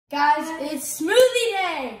Guys, it's smoothie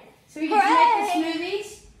day! So we get to make the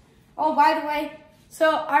smoothies. Oh, by the way,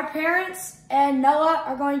 so our parents and Noah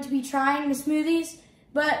are going to be trying the smoothies,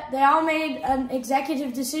 but they all made an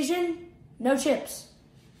executive decision, no chips.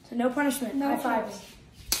 So no punishment, no high fives.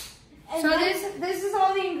 So this is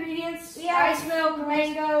all the ingredients. Ice milk,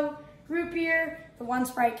 mango, root beer, the one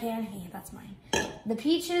Sprite can, hey, that's mine. The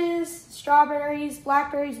peaches, strawberries,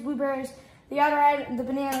 blackberries, blueberries, the other item, the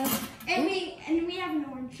bananas. And we have an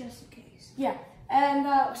orange just in case. Yeah. And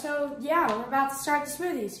so yeah, we're about to start the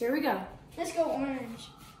smoothies. Here we go. Let's go orange.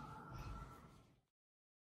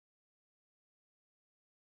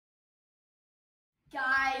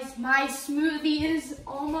 Guys, my smoothie is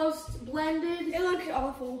almost blended. It looks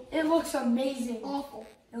awful. It looks amazing. Awful.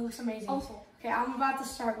 It looks amazing. Awful. Okay, I'm about to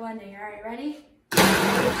start blending. All right, ready?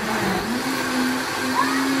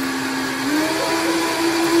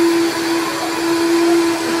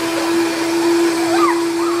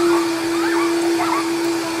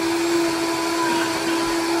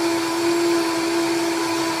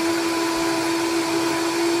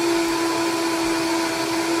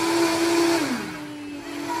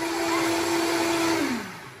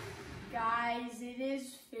 Guys, it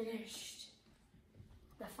is finished.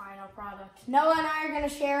 The final product. Noah and I are gonna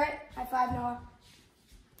share it. High five, Noah.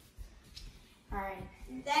 All right.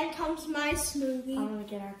 Then comes my smoothie. I'm gonna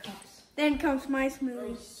get our cups. Then comes my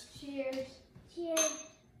smoothie. Cheers. Cheers.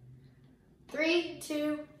 3,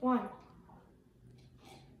 2, 1.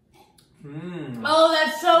 Mmm. Oh,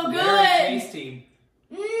 that's so good. Very tasty.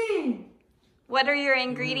 Mmm. What are your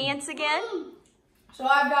ingredients again? So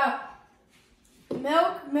I've got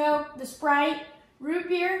milk, the Sprite, root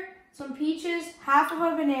beer, some peaches, half of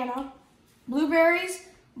a banana, blueberries,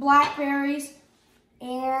 blackberries,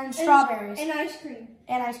 and strawberries. And ice cream.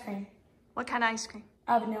 And ice cream. What kind of ice cream?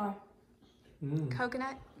 Vanilla.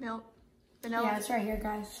 Coconut, milk, vanilla? Yeah, it's right here,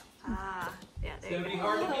 guys. Ah, yeah, there you It's go. gonna be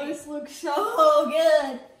hard to beat. This looks so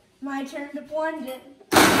good. My turn to blend it.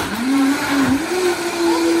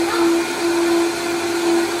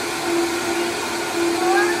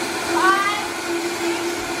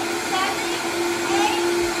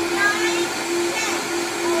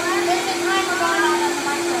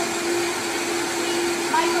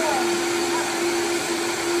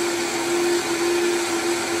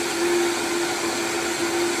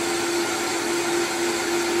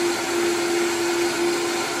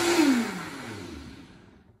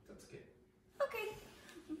 That's good.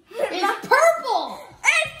 It's purple!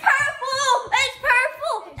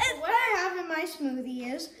 So what I have in my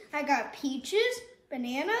smoothie is I got peaches,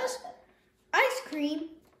 bananas, ice cream,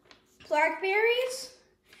 blackberries,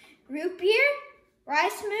 root beer,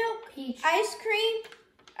 rice milk, ice cream.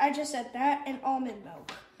 I just said that, and almond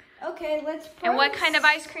milk. Okay, let's. And what kind of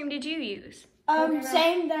ice cream did you use?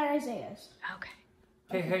 Same that Isaiah's.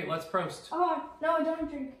 Okay. Hey, let's proast. Oh no, don't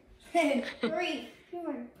drink. 3. You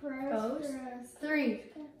want to Toast. 3,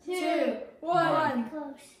 2, 2, 1.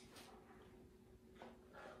 Close.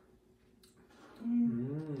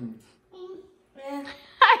 Mmm. Eh,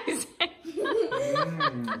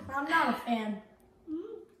 Mmm. I'm not a fan.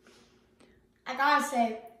 I gotta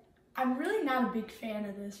say, I'm really not a big fan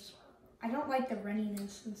of this. I don't like the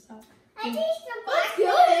runniness and stuff. I taste the It's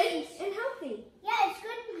blackberries. good and healthy. Yeah, it's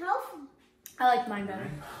good and healthy. I like mine better.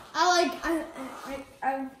 I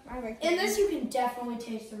like. In this, you can definitely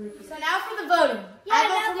taste the root beer. So now for the voting. Yeah, I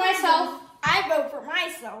vote for now myself. I vote for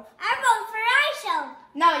myself. I vote for myself.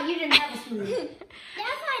 No, you didn't have a smoothie.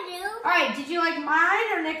 Yes, I do. All right, did you like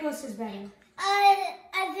mine or Nicholas's better?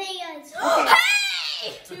 I think it's. Okay.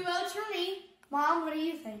 Hey! 2 votes for me. Mom, what do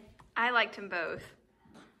you think? I liked them both.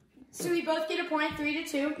 So we both get a point, 3 to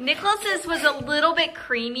 2. Nicholas's was a little bit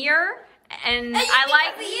creamier, and I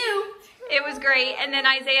liked you. it was great. And then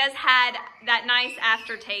Isaiah's had that nice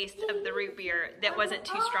aftertaste of the root beer that wasn't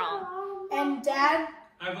too strong. And Dad?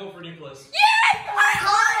 I vote for Nicholas. Yes!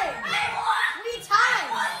 Tied! We tied!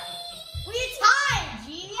 We tied,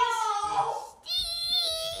 genius!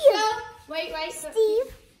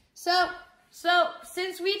 Steve! So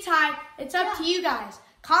since we tied, it's up to you guys.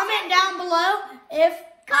 Comment down below if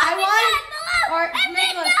I won or if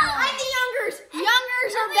Nicholas won. I'm the youngers.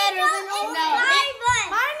 Youngers are better than old.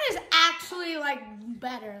 Mine is actually like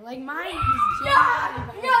better. Like mine is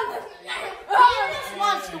genuinely better. Nicholas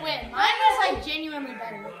wants to win. Mine is like genuinely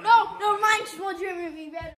better. No, mine will dream of me better.